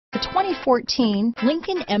The 2014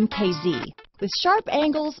 Lincoln MKZ. With sharp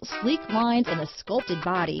angles, sleek lines, and a sculpted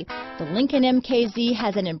body, the Lincoln MKZ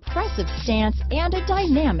has an impressive stance and a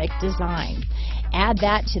dynamic design. Add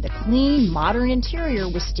that to the clean, modern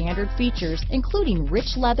interior with standard features, including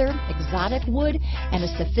rich leather, exotic wood, and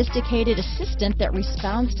a sophisticated assistant that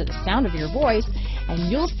responds to the sound of your voice,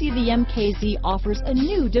 and you'll see the MKZ offers a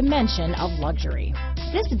new dimension of luxury.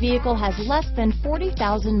 This vehicle has less than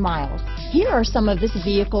 40,000 miles. Here are some of this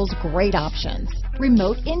vehicle's great options: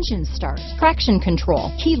 remote engine start, traction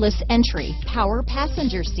control, keyless entry, power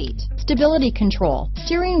passenger seat, stability control,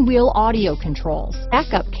 steering wheel audio controls,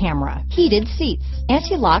 backup camera, heated seats,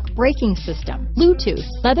 anti-lock braking system, Bluetooth,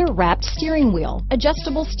 leather-wrapped steering wheel,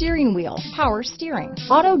 adjustable steering wheel, power steering,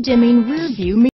 auto-dimming rear view mirror.